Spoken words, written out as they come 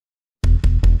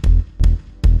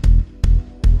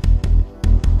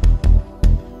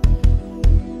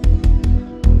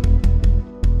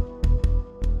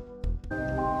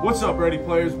What's up, Ready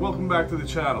Players? Welcome back to the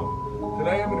channel.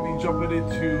 Today I'm going to be jumping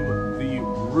into the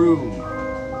room,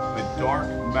 the dark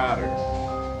matter.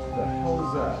 What the hell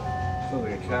is that? Sounds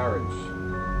like a carriage.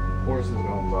 Horses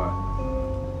going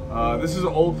by. This is an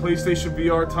old PlayStation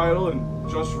VR title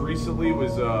and just recently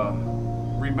was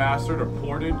remastered or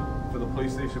ported for the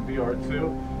PlayStation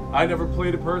VR2. I never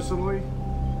played it personally,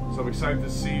 so I'm excited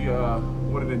to see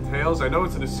what it entails. I know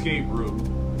it's an escape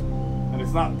room. And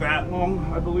it's not that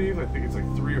long, I believe. I think it's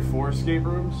like 3 or 4 escape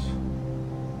rooms.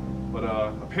 But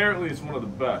apparently it's one of the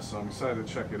best, so I'm excited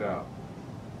to check it out.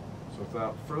 So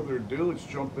without further ado, let's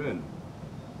jump in.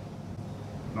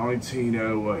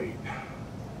 1908,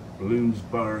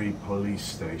 Bloomsbury Police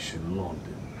Station,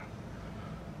 London.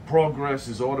 Progress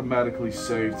is automatically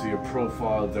saved to your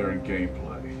profile during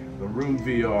gameplay. The Room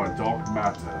VR Dark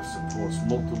Matter supports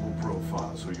multiple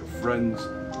profiles, so your friends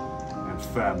and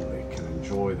family can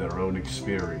enjoy their own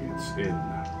experience in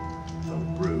the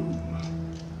room.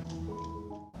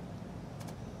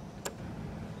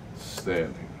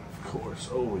 Standing, of course,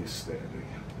 always standing.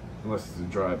 Unless it's a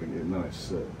driving game, then I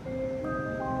sit.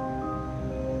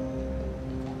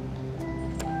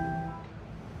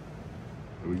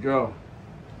 Here we go.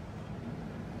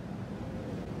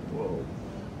 Whoa.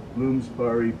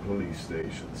 Bloomsbury Police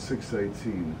Station,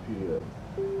 6:18 p.m.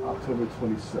 October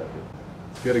 22nd.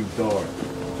 It's getting dark.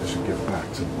 I should get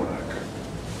back to work.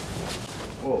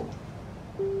 Whoa.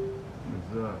 What is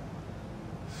that?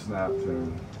 Snap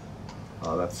turn.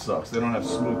 Oh, that sucks. They don't have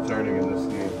smooth turning in this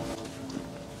game.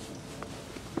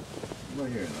 What am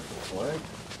I hearing? Like a flag?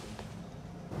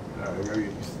 Alright, I gotta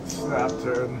get used to the snap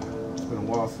turn. It's been a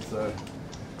while since I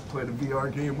played a VR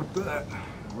game with that.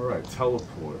 Alright,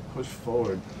 teleport. Push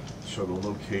forward to show the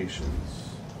locations.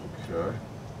 Okay.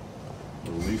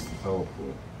 Release the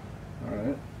teleport.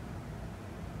 Alright.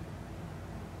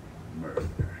 Murder.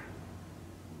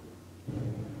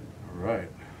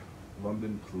 Alright.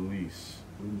 London Police.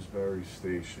 Bloomsbury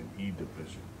Station. E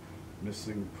Division.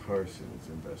 Missing persons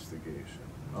investigation.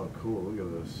 Oh, cool. Look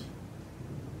at this.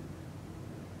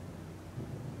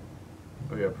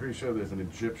 Oh yeah, pretty sure there's an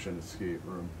Egyptian escape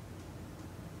room.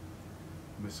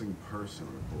 Missing person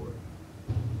report.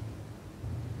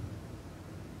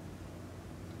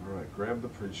 Alright, grab the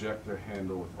projector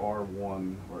handle with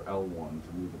R1 or L1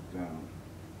 to move it down.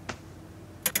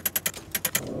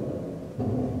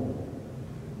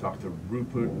 Dr.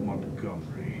 Rupert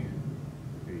Montgomery,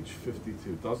 age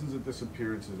 52. Dozens of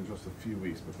disappearances in just a few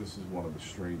weeks, but this is one of the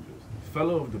strangest.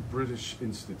 Fellow of the British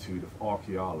Institute of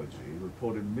Archaeology,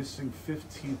 reported missing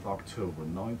 15th October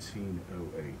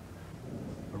 1908.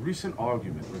 A recent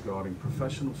argument regarding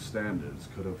professional standards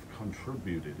could have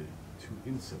contributed to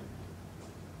incident.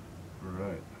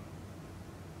 Alright.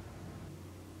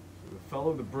 So the fellow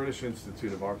of the British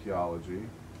Institute of Archaeology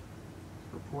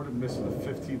reported missing the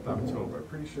 15th October. I'm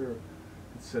pretty sure it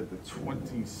said the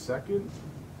 22nd?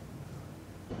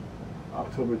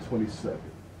 October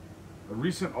 22nd. A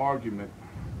recent argument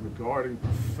regarding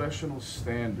professional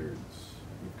standards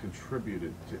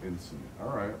contributed to incident.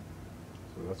 Alright.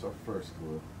 So that's our first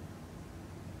clue.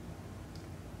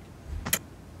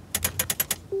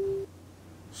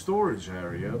 Storage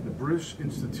area of the British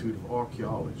Institute of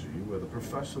Archaeology, where the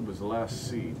professor was last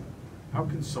seen. How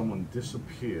can someone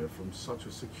disappear from such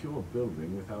a secure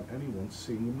building without anyone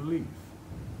seeing him leave?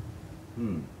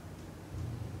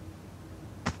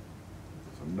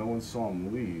 So no one saw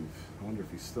him leave. I wonder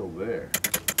if he's still there.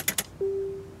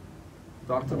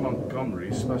 Dr.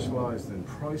 Montgomery specialized in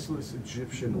priceless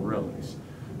Egyptian relics.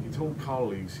 He told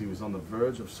colleagues he was on the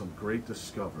verge of some great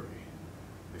discovery.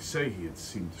 They say he had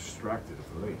seemed distracted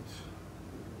of late.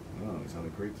 Oh, he's on a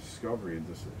great discovery and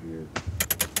disappeared.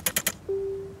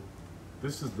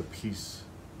 This is the piece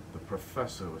the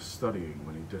professor was studying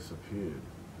when he disappeared.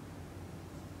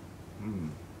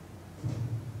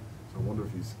 So I wonder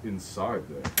if he's inside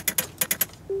there.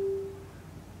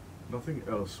 Nothing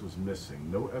else was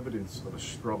missing. No evidence of a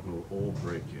struggle or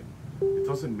break-in. It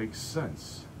doesn't make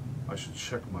sense. I should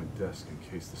check my desk in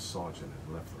case the sergeant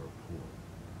had left the report.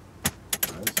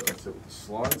 Alright, so that's it with the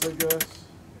slides, I guess.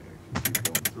 Yeah, I can keep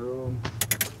going through them.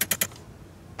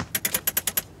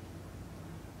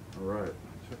 Alright,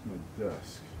 check my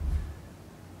desk.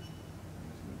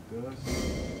 There's my desk.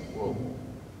 Whoa.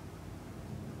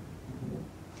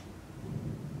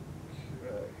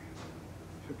 Okay.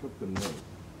 Pick up the note.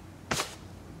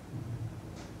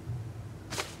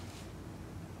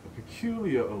 A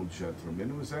peculiar old gentleman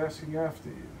was asking after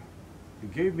you. He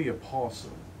gave me a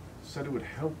parcel. Said it would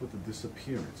help with the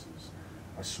disappearances.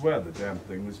 I swear the damn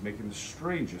thing was making the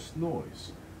strangest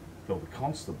noise. Though the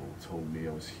constable told me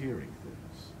I was hearing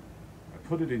things. I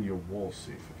put it in your wall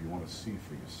safe if you want to see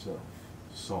for yourself.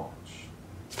 Sarge.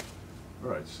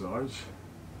 Alright, Sarge.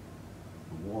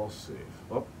 The wall safe.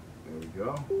 Oh, there we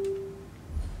go.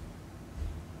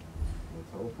 We'll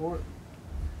teleport.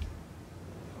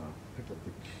 Pick up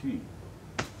the key.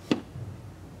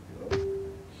 Go.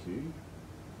 Key.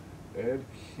 Add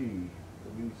key.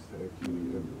 Release that key to the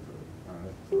inventory.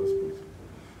 Alright, so that's pretty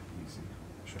easy.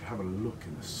 Should have a look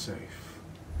in the safe.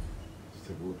 Let's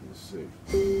take a look in the safe.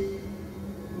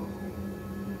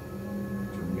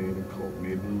 Made in Colt,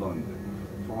 made in London.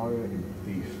 Fire and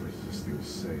thief resisting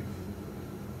safe.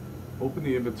 Open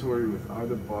the inventory with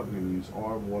either button and use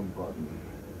R1 button.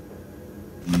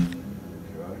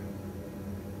 Okay.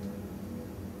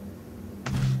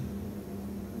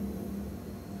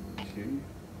 Key.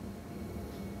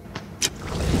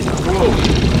 Whoa!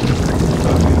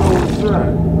 What the hell is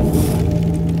that?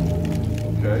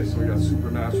 Okay, so we got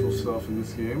supernatural stuff in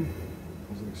this game.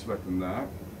 Wasn't expecting that.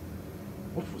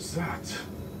 What was that?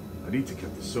 I need to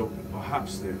get this open.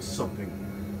 Perhaps there's something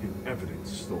in evidence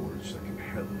storage that can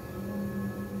help.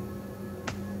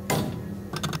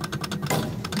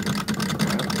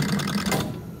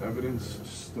 Evidence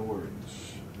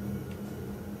storage.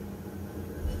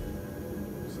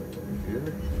 Is that over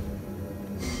here?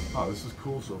 Oh, this is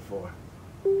cool so far.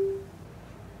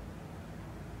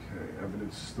 Okay,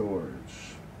 evidence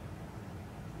storage.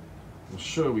 Well,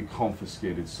 sure, we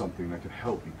confiscated something that could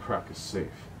help you crack a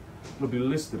safe. It'll be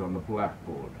listed on the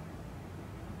blackboard.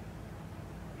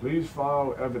 Please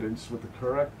file evidence with the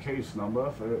correct case number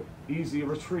for easy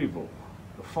retrieval.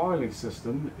 The filing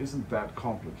system isn't that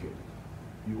complicated.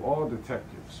 You are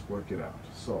detectives. Work it out.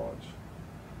 Sarge.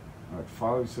 Alright,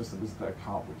 filing system isn't that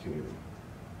complicated.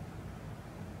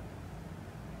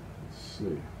 Let's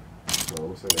see. So it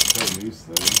looks like I turn these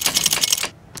things.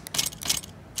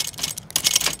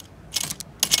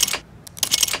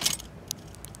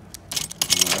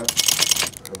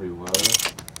 Every letter.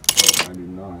 Oh,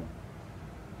 99.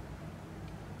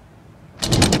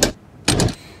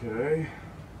 Okay.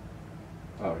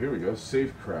 Oh, here we go.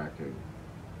 Safe cracking.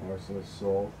 Arson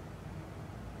assault.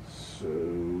 So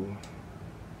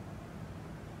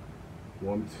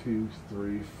 1, 2,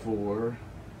 3, 4,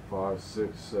 5,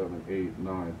 6, 7, 8,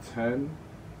 9, 10.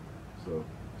 So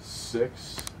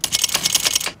 6.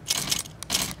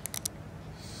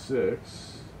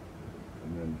 6.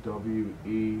 And then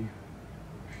W-E.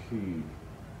 P.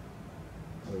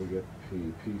 How do we get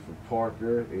P? P for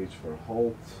Parker, H for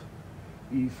Holt,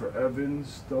 E for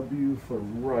Evans, W for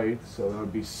Wright, so that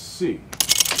would be C.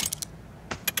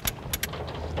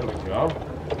 There we go.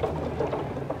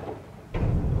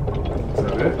 Is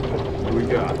that it? What do we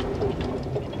got?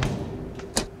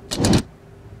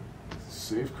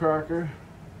 Safe cracker.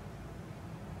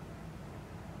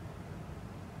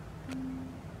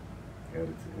 Add it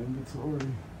to inventory.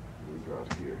 What do we got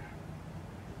here?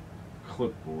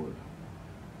 Clipboard.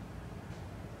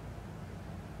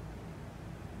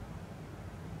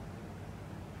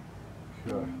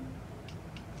 Okay.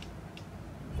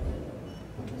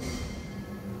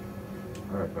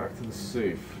 Alright, back to the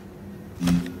safe.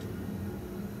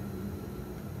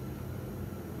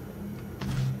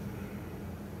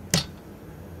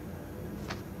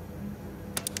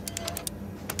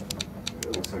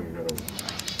 It looks like we got a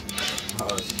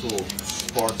cool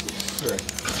sparks of sick.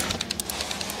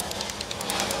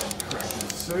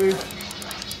 Safe.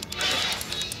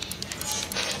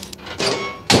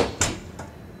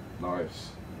 Nice.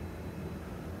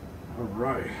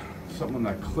 Alright. Something on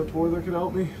that clipboard that could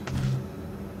help me?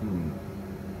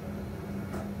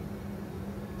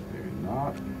 Maybe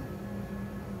not.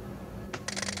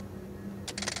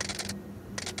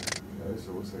 Okay, so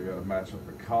it looks like I gotta match up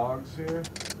the cogs here.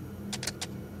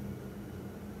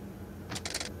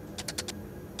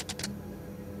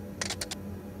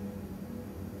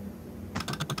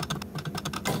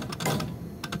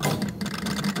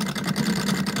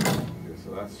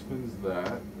 Spins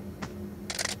that.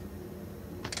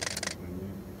 I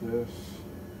need this.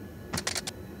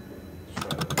 Try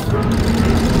that.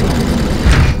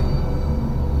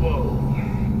 Whoa.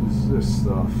 What's this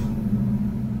stuff?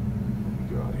 What we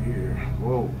got here?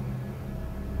 Whoa.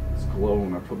 It's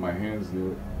glowing. I put my hands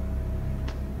near it.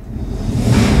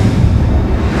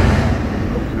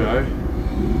 Okay.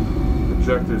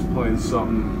 Projector's playing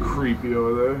something creepy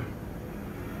over there.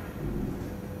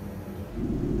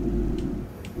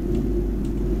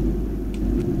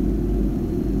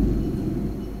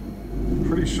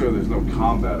 Pretty sure there's no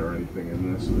combat or anything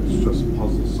in this. It's just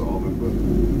puzzle solving, but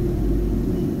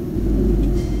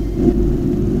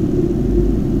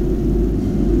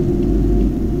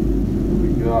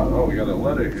we got a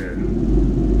letter here.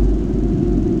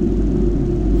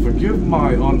 Forgive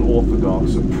my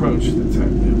unorthodox approach,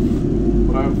 detective,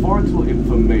 but I have vital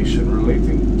information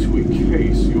relating to a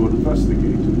case you are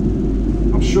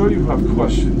investigating. I'm sure you have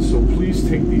questions, so please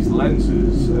take these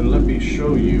lenses and let me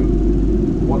show you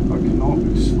what I cannot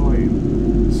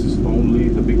explain. This is only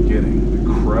the beginning.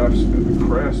 The craftsman. The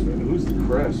craftsman. Who's the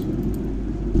craftsman?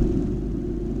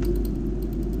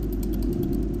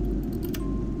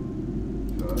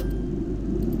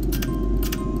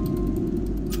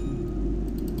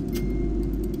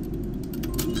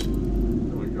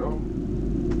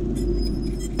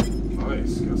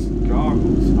 Got some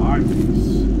goggles, eyepiece.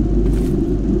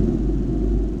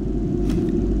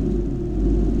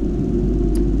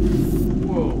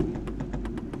 Whoa.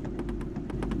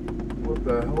 What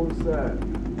the hell is that?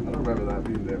 I don't remember that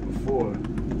being there before.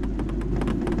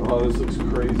 Oh, this looks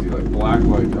crazy, like black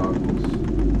light goggles.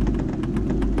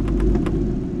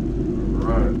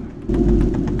 Alright.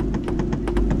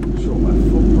 Show my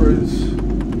footprints.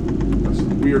 Got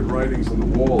some weird writings on the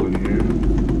wall in here.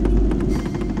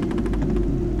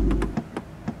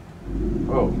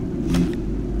 Oh,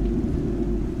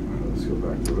 let's go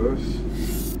back to this.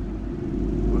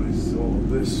 What does all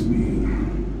this mean?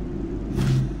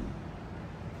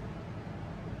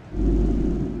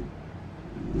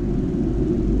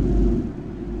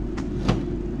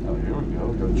 Oh, here we go.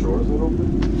 Got drawers that open.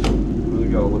 Really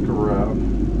gotta look around.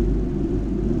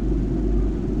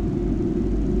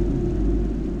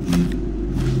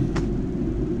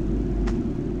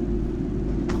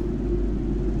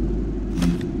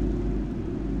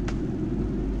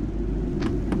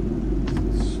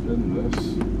 This.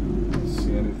 Don't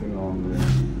see anything on there.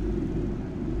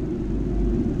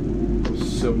 No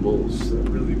symbols that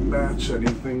really match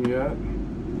anything yet.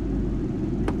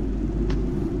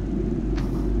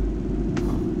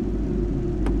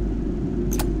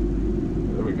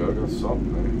 There we go, got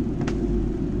something there.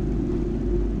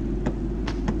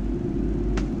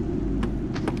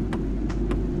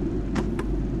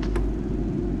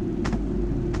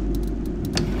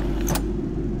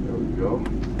 There we go.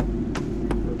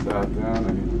 That down. I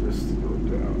need this to go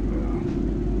down now.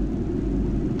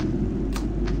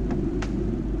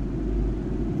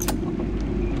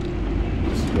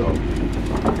 Let's go.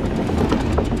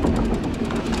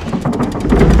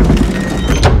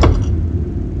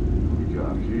 What we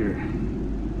got here?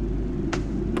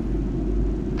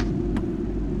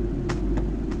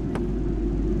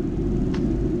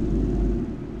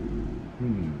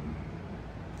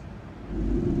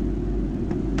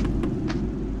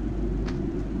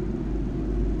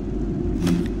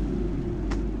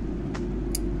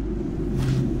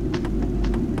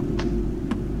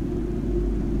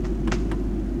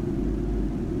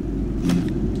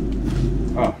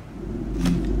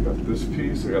 This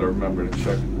piece, I gotta remember to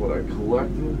check what I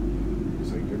collected,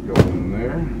 so I could go in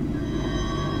there.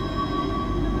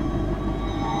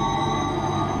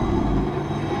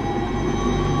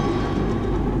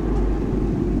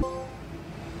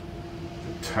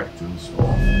 Detective's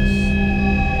office.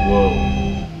 Whoa.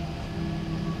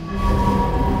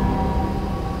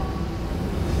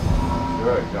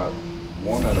 Okay, got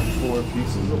 1 out of 4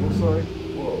 pieces, it looks like.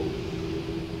 Whoa.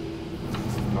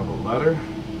 Another letter.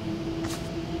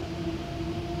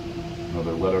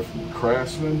 Another letter from the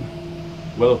craftsman.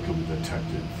 Welcome,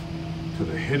 detective, to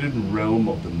the hidden realm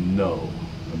of the know.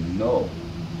 The know.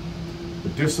 The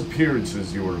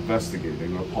disappearances you are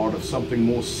investigating are part of something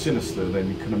more sinister than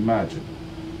you can imagine.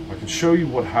 I can show you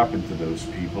what happened to those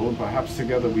people, and perhaps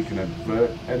together we can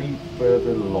avert any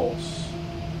further loss.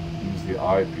 Use the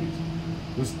eyepiece.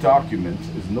 This document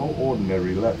is no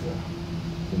ordinary letter.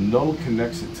 The know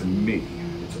connects it to me,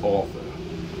 its author.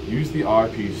 Use the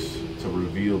eyepiece to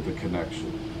reveal the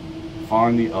connection.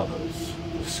 Find the others.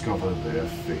 Discover their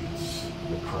fates.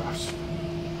 The craftsman.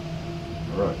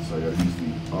 Alright, so I gotta use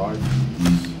the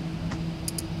eyepiece.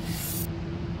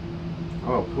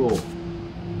 Oh, cool.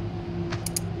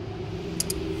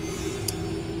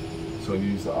 So I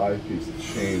use the eyepiece to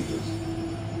change this.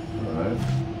 Alright.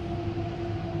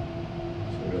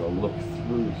 So I gotta look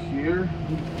through here.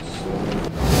 So,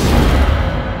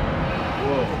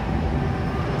 whoa.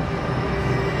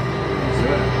 Is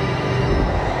that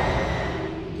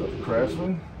the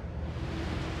craftsman?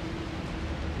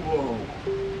 Whoa.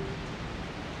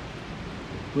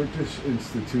 British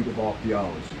Institute of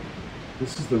Archaeology.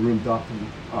 This is the room Dr.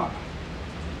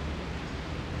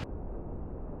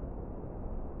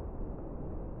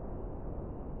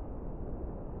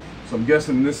 So I'm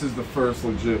guessing this is the first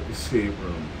legit escape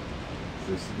room.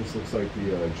 This looks like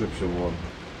the Egyptian one.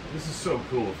 This is so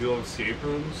cool. If you love escape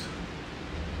rooms,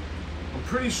 I'm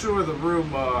pretty sure the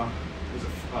room is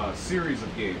a series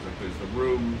of games. Like there's the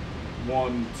room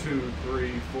 1, 2,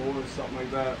 3, 4, something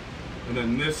like that. And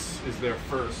then this is their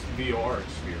first VR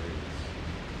experience.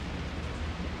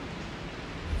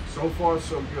 So far,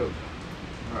 so good.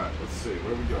 Alright, let's see.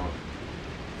 Where are we going?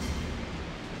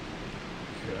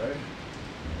 Okay.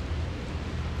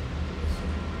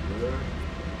 There.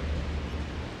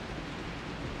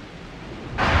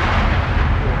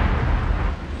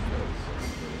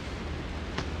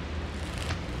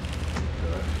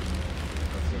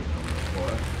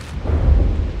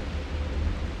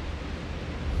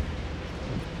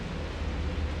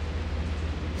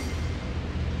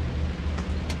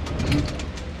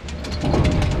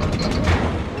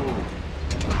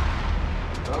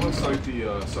 Like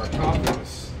the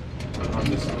sarcophagus on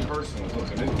this person was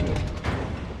looking into it.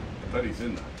 I bet he's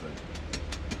in that thing.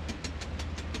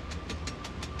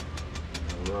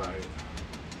 Alright.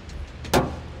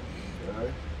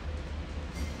 Okay.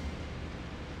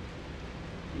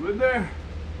 You in there?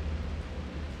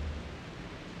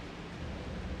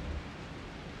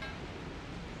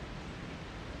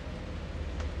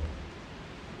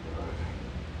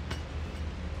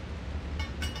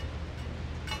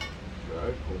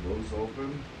 Pull those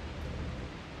open.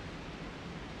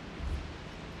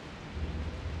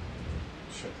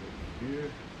 Check it here.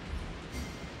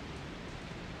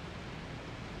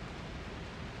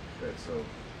 Okay, so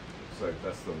looks like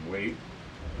that's the weight.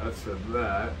 That's for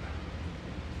that.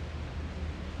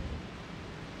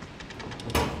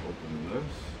 Open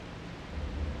this.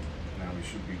 Now we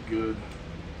should be good.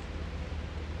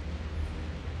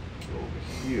 Go over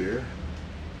here.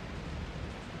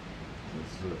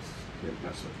 What's this? Can't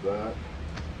mess with that.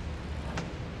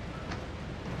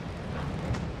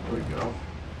 There we go.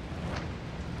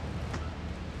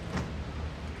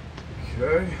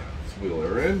 Okay, let's wheel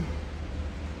her in.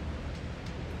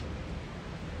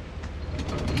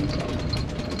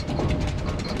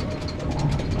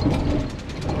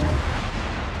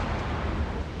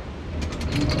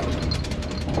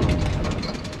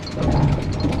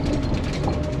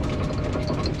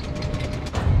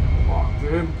 Locked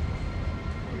in.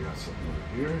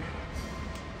 Here.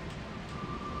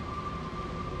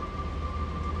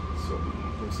 So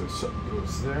looks like something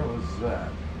goes there. What's that?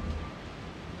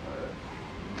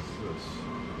 What's this?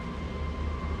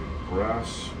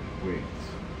 Brass weight.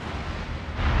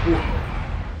 Whoa.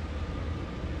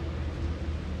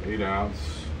 8 ounce,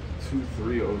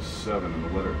 2307 and the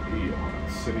letter E on it.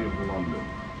 City of London.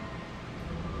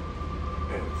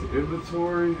 And the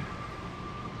inventory.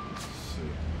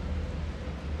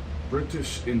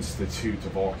 British Institute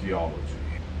of Archaeology,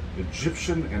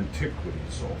 Egyptian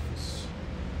Antiquities Office.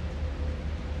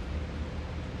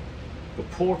 The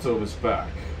porter was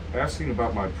back, asking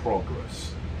about my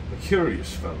progress. A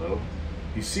curious fellow,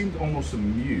 he seemed almost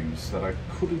amused that I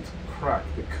couldn't crack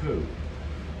the code.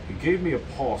 He gave me a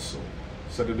parcel,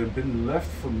 said it had been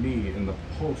left for me in the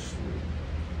post room.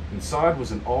 Inside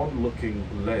was an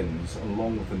odd-looking lens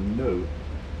along with a note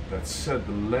that said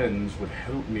the lens would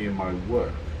help me in my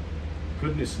work.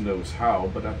 Goodness knows how,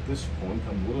 but at this point,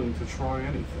 I'm willing to try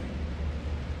anything.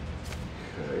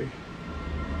 Okay.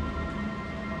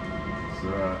 What's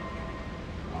that?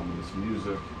 Ominous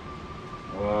music.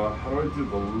 How do I do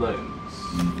the lens?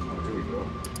 Oh, here we go.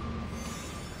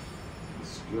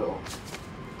 Let's go.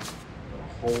 The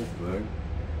whole thing.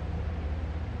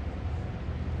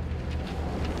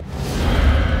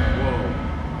 Whoa.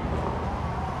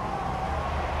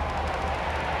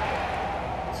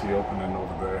 See opening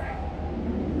over there.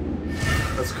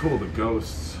 That's cool, the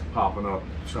ghosts popping up,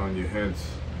 showing you hints.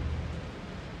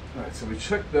 Alright, so we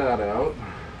checked that out.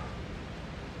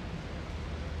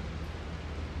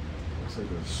 Looks like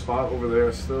there's a spot over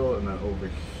there still, and then over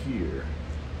here.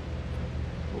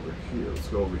 Over here, let's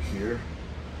go over here.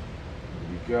 What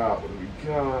do we got? What do we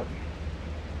got?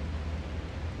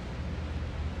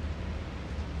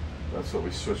 That's what we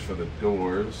switch for the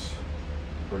doors.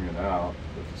 Bring it out.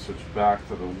 If you switch back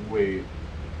to the weight,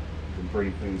 can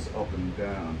bring things up and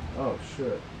down. Oh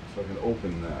shit, so I can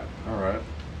open that. Alright.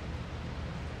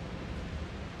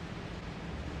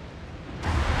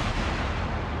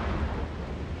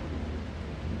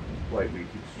 Lightning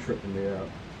keeps tripping me out.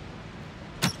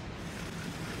 What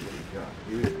do we got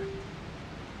here?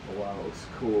 Oh wow, it's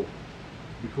cool.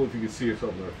 It'd be cool if you could see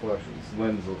yourself in the reflection. This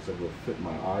lens looks like it'll fit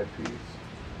my eyepiece.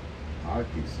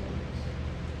 Eyepiece lens.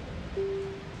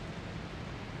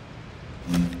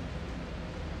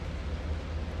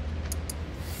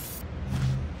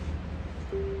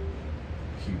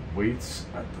 He waits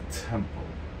at the temple.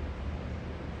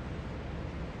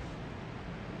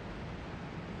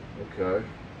 Okay.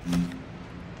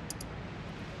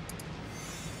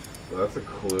 So that's a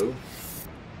clue.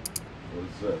 What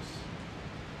is this?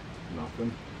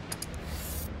 Nothing.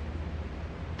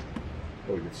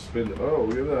 Oh, we can spin it. Oh,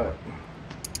 look at that.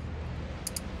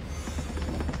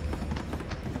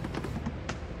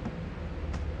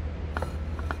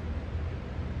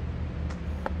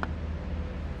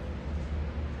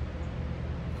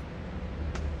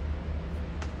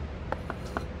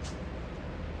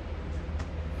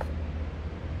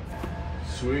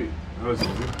 Sweet. That was easy.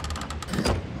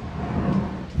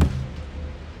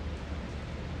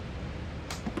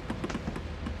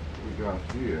 What we got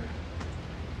here?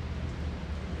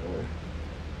 Okay.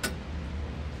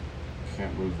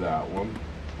 Can't move that one.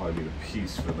 Probably need a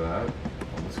piece for that.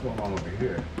 Oh, what's going on over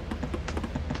here?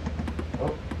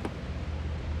 Oh.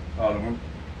 Oh, no.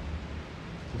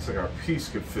 Looks like our piece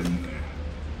could fit in there.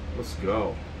 Let's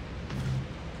go.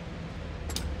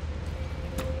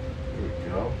 There we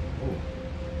go. Oh.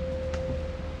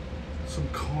 Some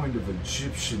kind of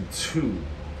Egyptian tube.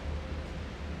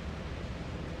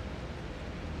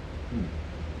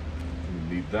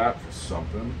 We need that for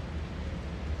something.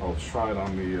 I'll try it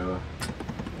on the,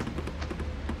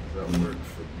 does that work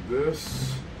for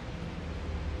this?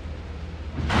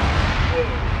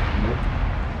 Nope.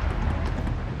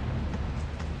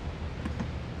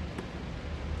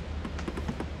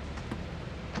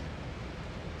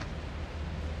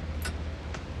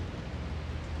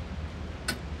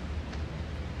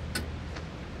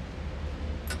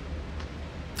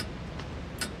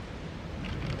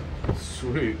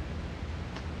 Sweet.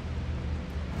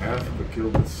 Half of a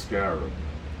gilded scarab.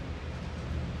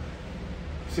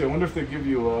 See, I wonder if they give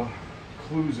you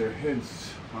clues or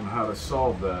hints on how to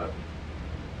solve that,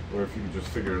 or if you can just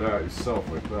figure it out yourself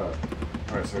like that.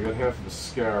 Alright, so I got half of the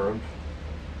scarab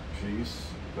piece.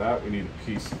 That we need a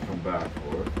piece to come back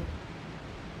for. I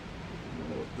don't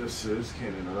know what this is,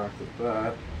 can't interact with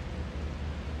that.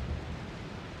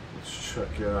 Let's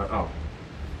check out, oh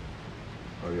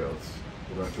yeah, let's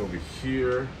go back over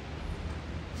here.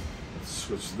 Let's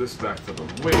switch this back to the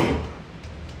weight.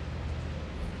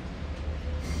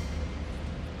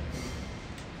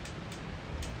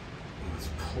 Let's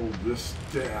pull this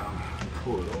down and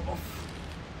pull it off.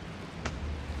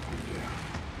 Yeah.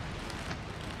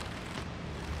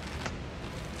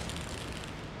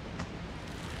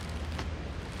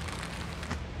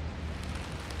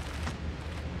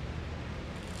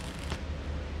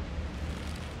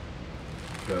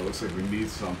 Okay, looks like we need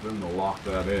something to lock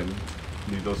that in.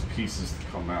 Need those pieces to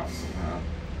come out somehow.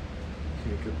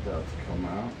 Can't get that to come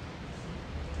out.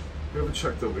 We haven't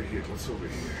checked over here. What's over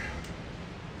here?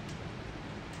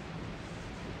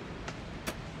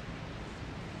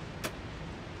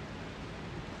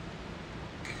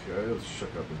 Okay, let's check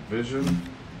out the vision.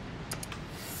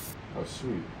 Oh,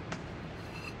 sweet.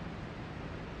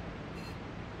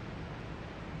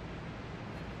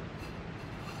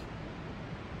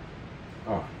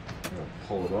 Oh, I gotta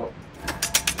pull it up.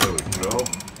 There we go.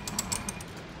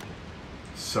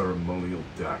 Ceremonial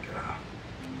dagger.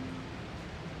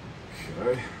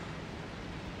 Okay.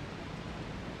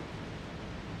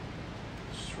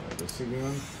 Let's try this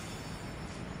again.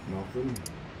 Nothing.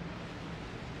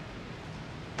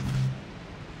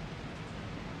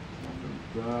 Nothing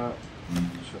with that.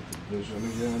 Check the vision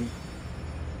again.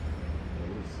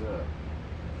 What is that?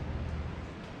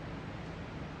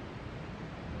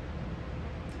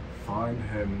 Find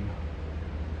him.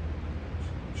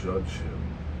 Judge him.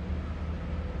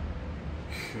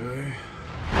 Okay.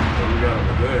 What do we got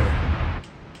over there?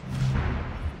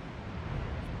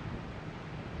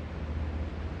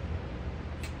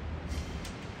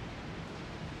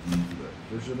 That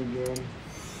vision again.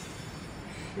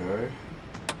 Okay.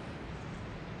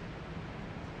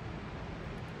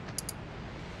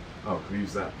 Oh, can we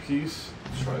use that piece?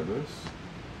 Let's try this.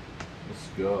 Let's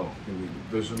go. Can we leave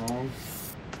the vision on?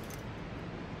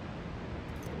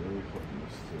 Where are we hooking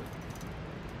this to?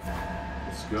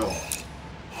 Let's go.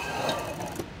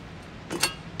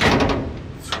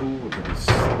 Tool with a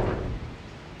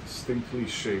distinctly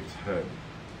shaped head.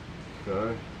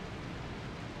 Okay.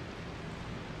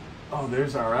 Oh,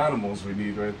 there's our animals we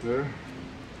need right there.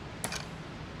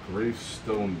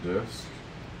 Gravestone disc.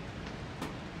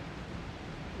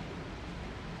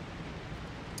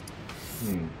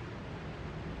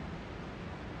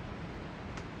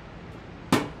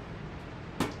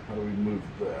 How do we move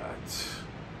that?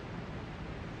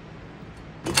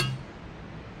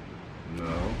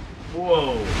 No.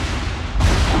 Whoa!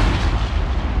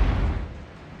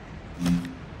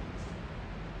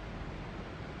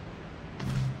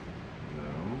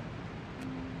 No.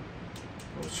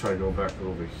 Let's try to go back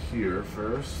over here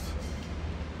first.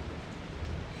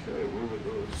 Okay, where were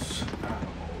those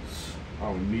animals?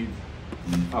 Oh, we need...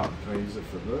 Oh, can I use it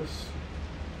for this?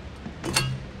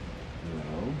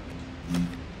 No.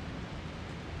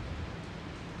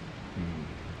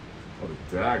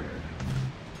 dagger.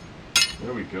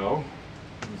 There we go.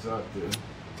 What does that do?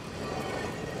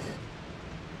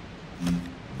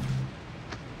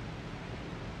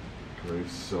 Gray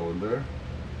cylinder.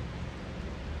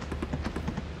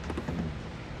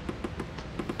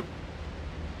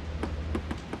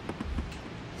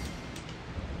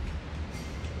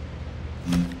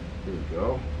 Here we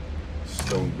go.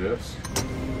 Stone disc.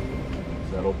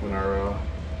 Does that open our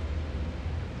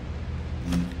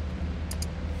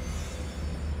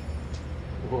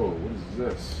Whoa, what is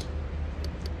this?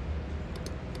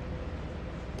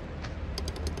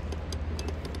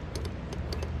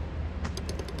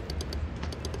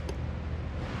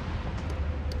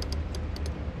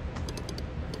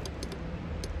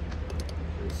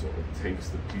 Okay, so it takes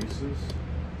the pieces.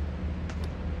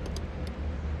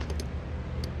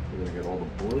 We're gonna get all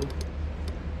the blue.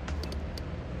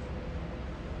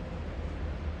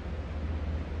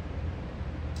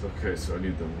 Okay, so I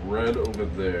need the red over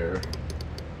there.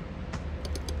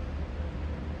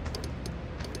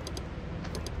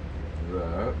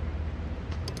 That.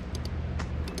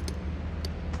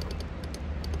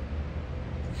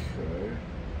 Okay.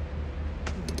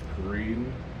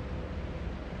 Green.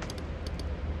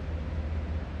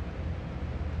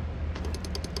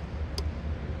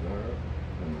 That.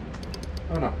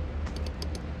 Oh no.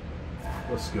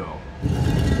 Let's go.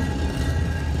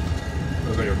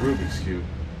 Looks like a Rubik's Cube.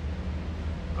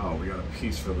 Oh, we got a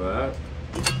piece for that.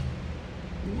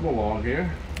 Move along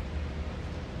here.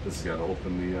 This has got to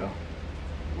open the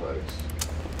legs.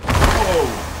 Oh!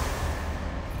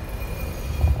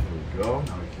 There we go.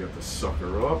 Now we can get the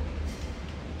sucker up.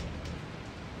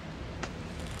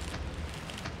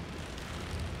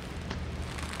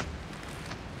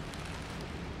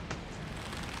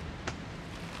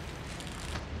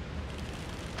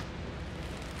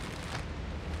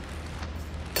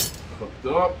 Hooked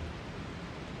up.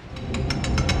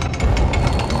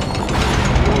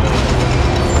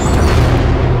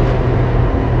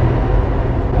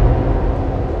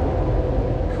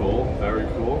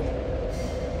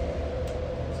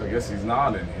 I guess he's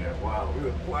not in here. Wow,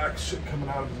 look at the black shit coming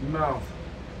out of his mouth.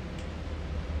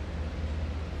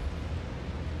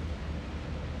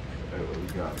 Okay, what do we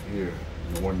got here?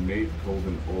 An ornate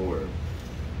golden orb.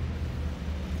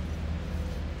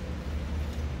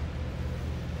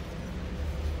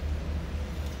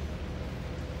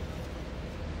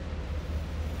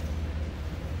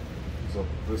 What's up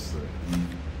with this thing?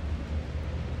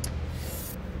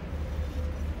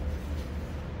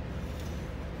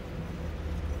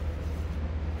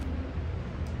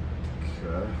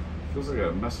 Feels like I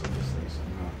gotta mess with this thing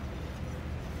somehow.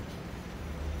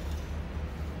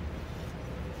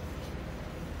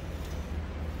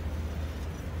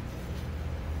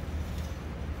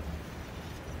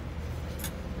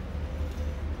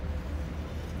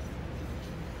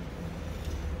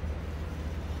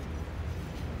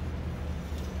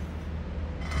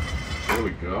 There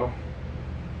we go.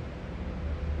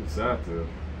 What's that do?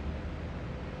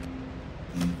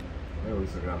 At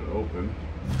least I got it open.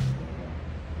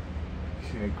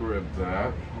 Can't grab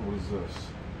that. What is this?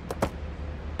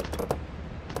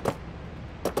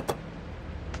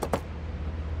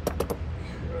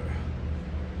 Okay.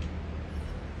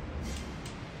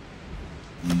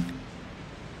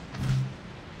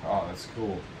 Oh, that's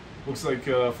cool. Looks like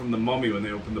from the Mummy when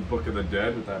they opened the Book of the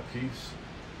Dead with that piece.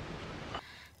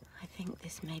 I think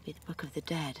this may be the Book of the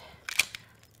Dead.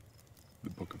 The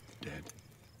Book of the Dead?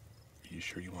 Are you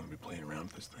sure you want to be playing around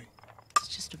with this thing? It's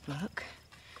just a book.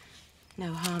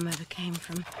 No harm ever came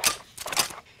from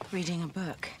reading a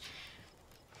book.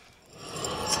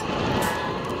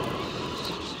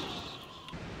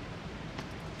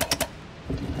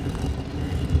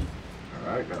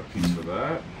 Alright, got a piece for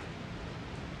that.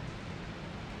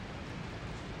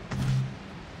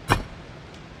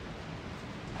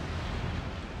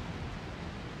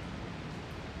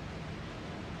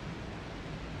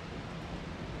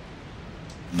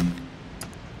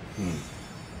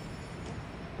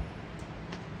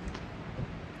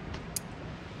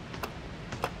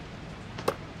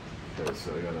 Okay,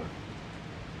 so I gotta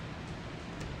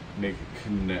make it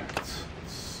connect.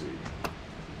 Let's see.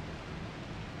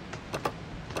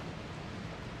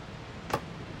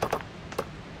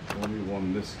 Only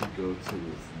one this could go to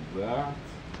is that.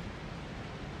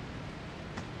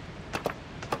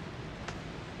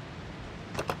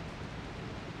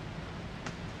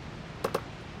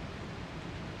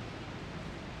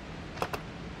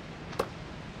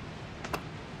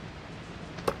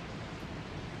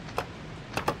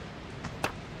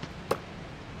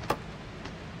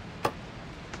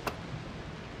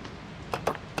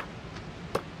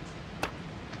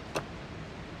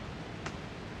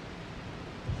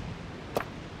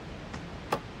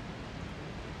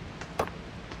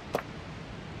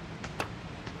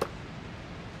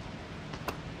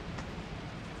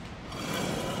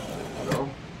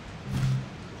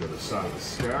 side of the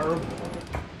scarab.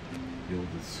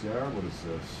 Gilded scarab. What is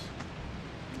this?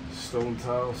 Stone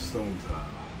tile, stone tile.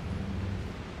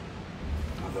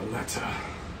 Another letter.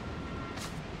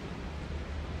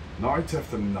 Night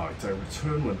after night, I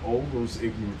return when all those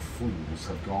ignorant fools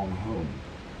have gone home.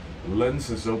 The lens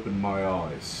has opened my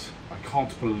eyes. I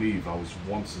can't believe I was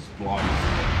once as blind as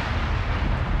them.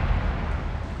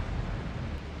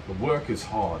 The work is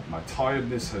hard. My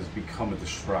tiredness has become a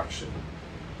distraction.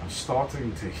 I'm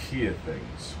starting to hear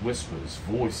things, whispers,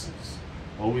 voices,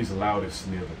 always loudest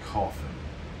near the coffin.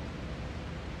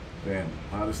 Damn,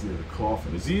 loudest near the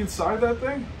coffin. Is he inside that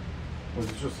thing? Or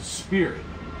is it just a spirit?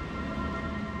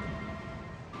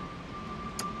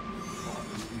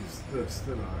 Use this,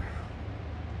 did I?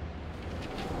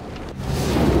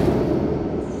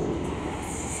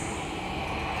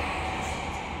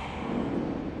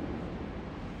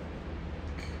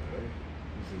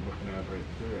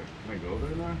 Right there. Can I go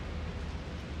there now?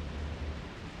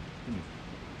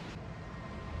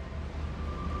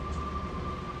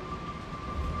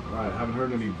 Alright, I haven't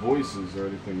heard any voices or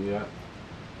anything yet.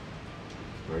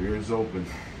 My ears open.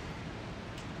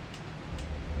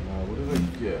 What did I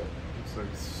get? Looks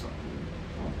like something.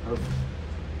 Oh, perfect.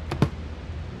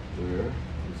 There.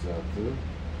 What's that do?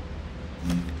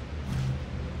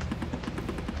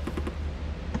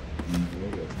 I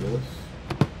got this.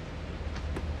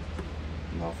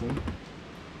 Nothing.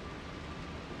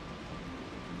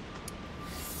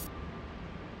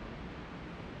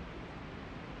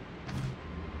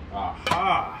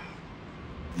 Aha!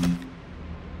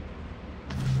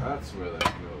 That's where that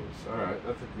goes. Alright,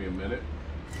 that took me a minute.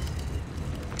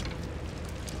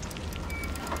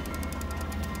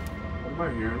 What am I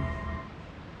hearing?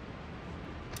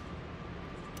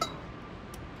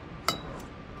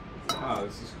 Ah,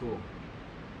 this is cool.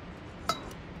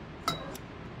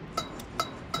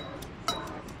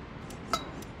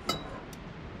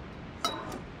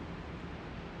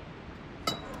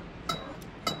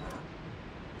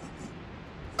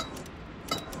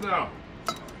 No.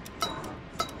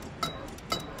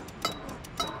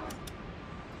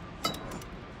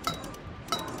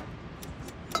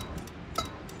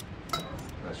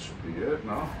 That should be it,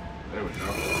 no? There we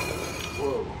go.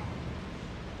 Whoa.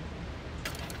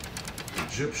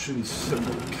 Egyptian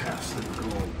symbol cast in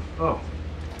gold. Oh.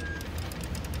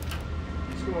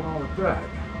 What's going on with that?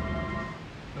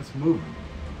 That's moving.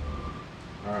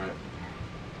 Alright.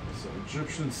 So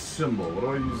Egyptian symbol. What do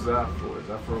I use that for? Is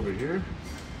that for over here?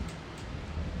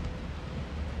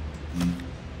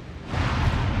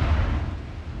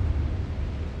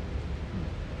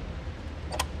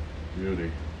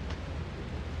 Beauty.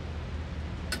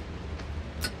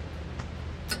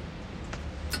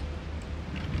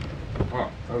 Oh,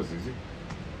 that was easy.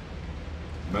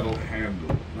 Metal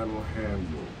handle. Metal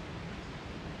handle.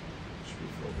 Should be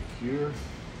for over here.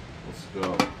 Let's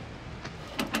go.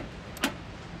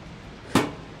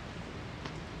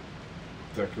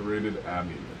 Decorated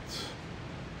amulet.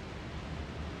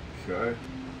 Okay.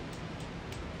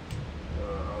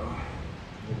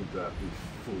 What would that be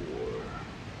for?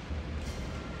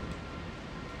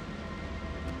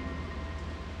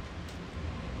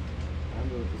 I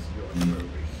know this is going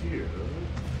over here. I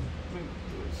think it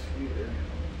goes here.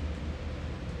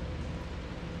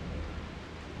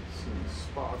 Some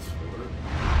spots for it.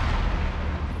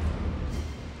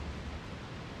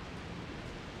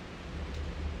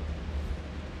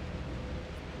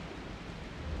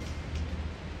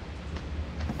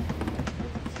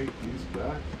 Take these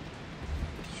back.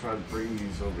 Let's try to bring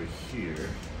these over here.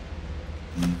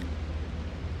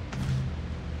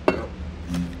 Yep.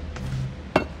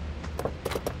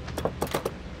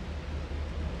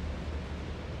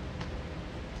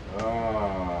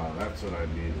 Ah, that's what I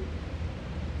needed.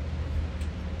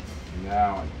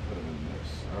 Now I can put them in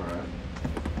this. Alright.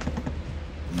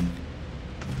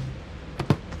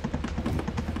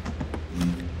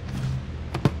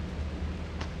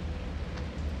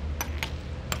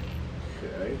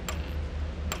 Okay.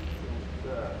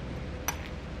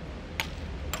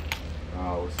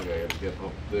 Oh, looks like I gotta get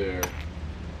up there.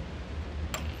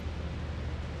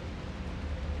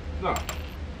 No.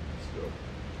 Let's go.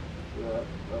 That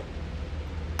up.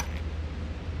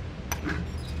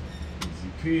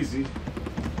 Easy peasy.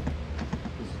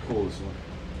 This is the coolest one.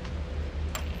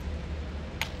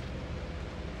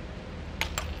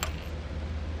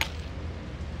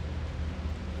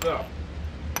 No.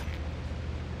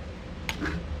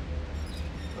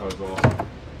 That was awesome.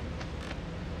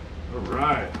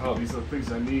 Alright. Oh, these are the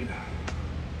things I need.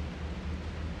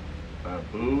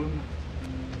 Baboon.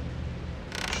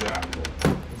 Jackal.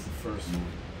 What's the first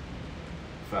one?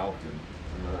 Falcon.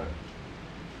 Alright.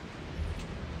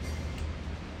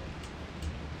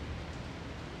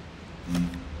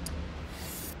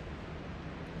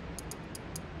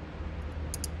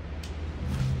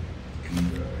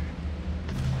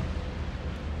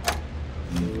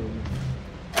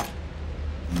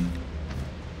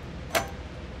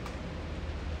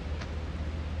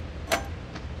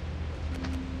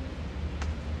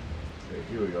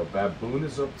 baboon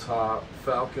is up top,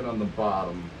 falcon on the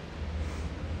bottom.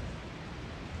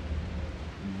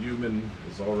 Human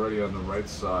is already on the right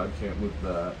side, can't move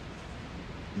that.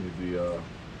 Need the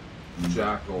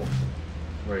jackal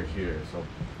right here. So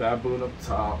baboon up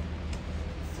top.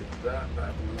 Let's take that,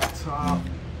 baboon up top.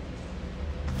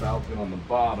 Falcon on the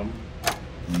bottom.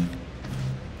 And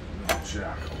then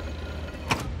jackal.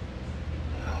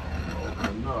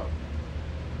 Open up.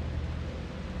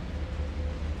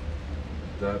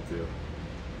 That deal.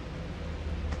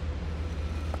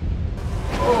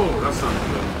 Oh, that's not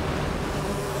good.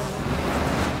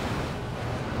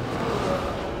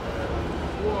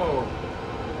 Whoa.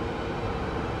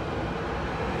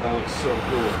 That looks so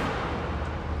cool.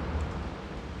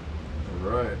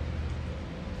 Alright.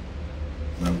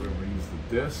 Now we're going to use the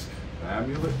disc, the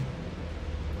amulet.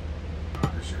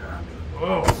 There's your amulet.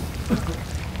 Oh!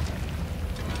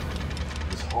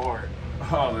 It's hard.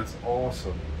 Oh, that's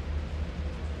awesome.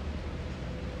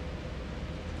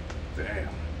 Damn.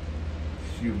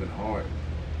 Human heart.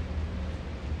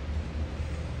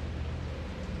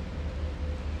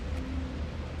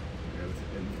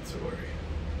 Inventory.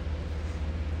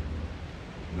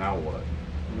 Now what?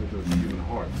 I'm gonna do with the human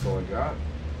heart. That's all I got.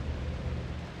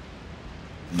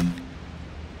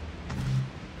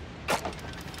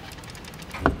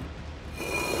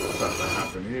 What's about to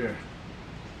happen here?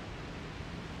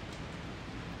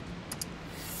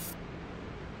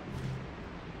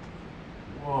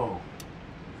 Whoa.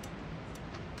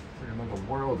 It's like another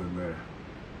world in there.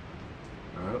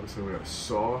 Alright, looks like we got a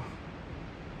saw.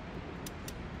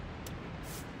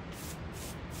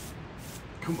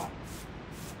 Come on.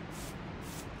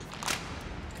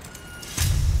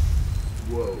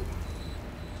 Whoa.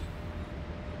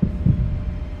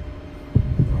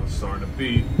 Oh, it's starting to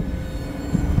beat.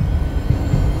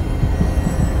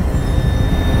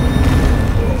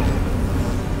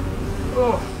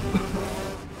 Oh.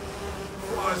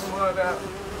 Flies flying out.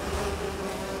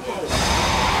 Whoa.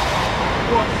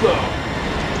 What the?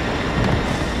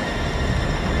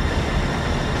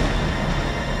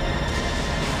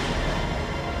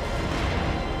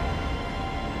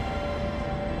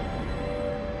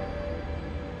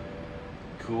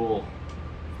 Cool.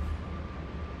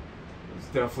 It's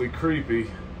definitely creepy.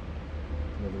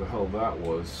 Whatever the hell that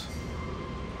was.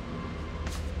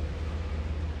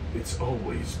 It's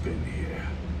always been here.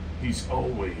 He's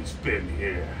always been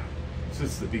here.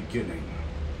 Since the beginning.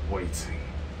 Waiting.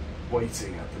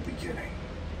 Waiting at the beginning.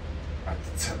 At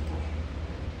the temple.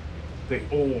 They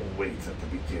all wait at the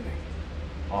beginning.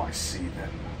 I see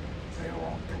them. They are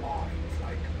all blind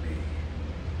like me.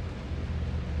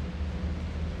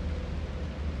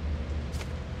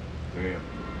 Damn.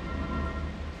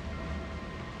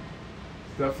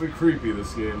 It's definitely creepy,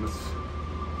 this game.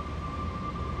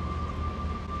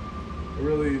 I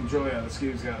really enjoy how this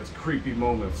game's got its creepy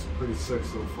moments. Pretty sick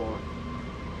so far.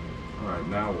 Alright,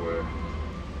 now where?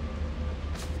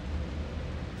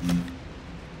 There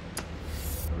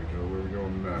we go. Where are we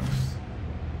going next?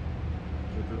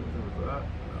 Can I do anything with that? No.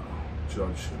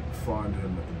 Judge should find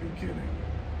him at the beginning.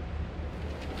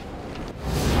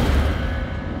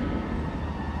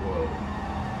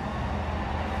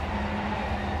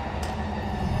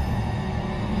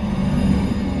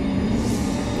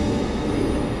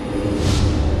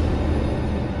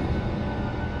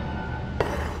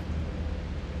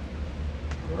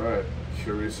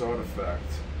 Curious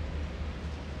artifact.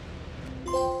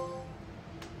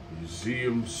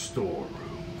 Museum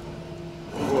storeroom.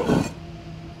 Whoa.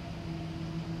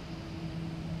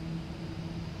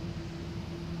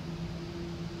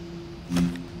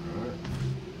 Alright.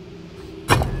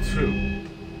 2.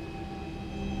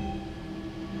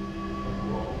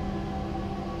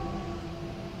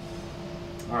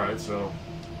 Alright, so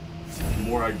the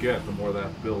more I get, the more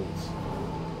that builds.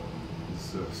 What's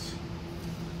this?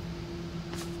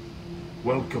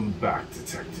 Welcome back,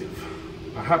 Detective.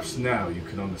 Perhaps now you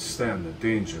can understand the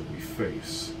danger we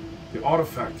face. The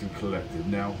artifact you collected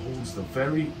now holds the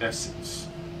very essence,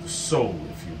 the soul,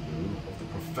 if you will, of the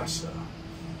Professor.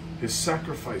 His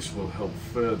sacrifice will help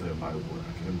further my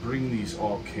work and bring these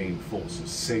arcane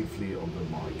forces safely under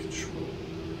my control.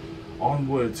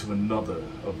 Onward to another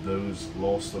of those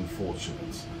lost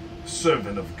unfortunates, a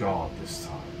servant of God this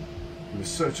time. He was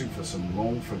searching for some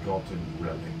long-forgotten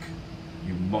relic.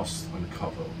 You must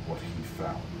uncover what he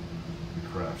found. The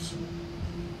craftsman.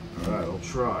 Alright, I'll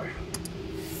try.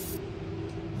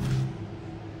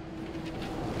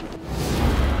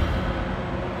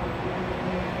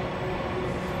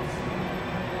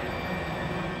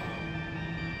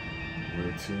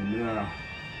 Where to now?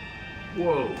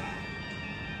 Whoa.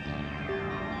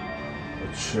 A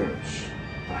church.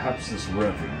 Perhaps this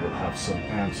record will have some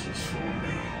answers for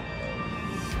me.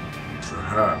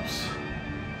 Perhaps.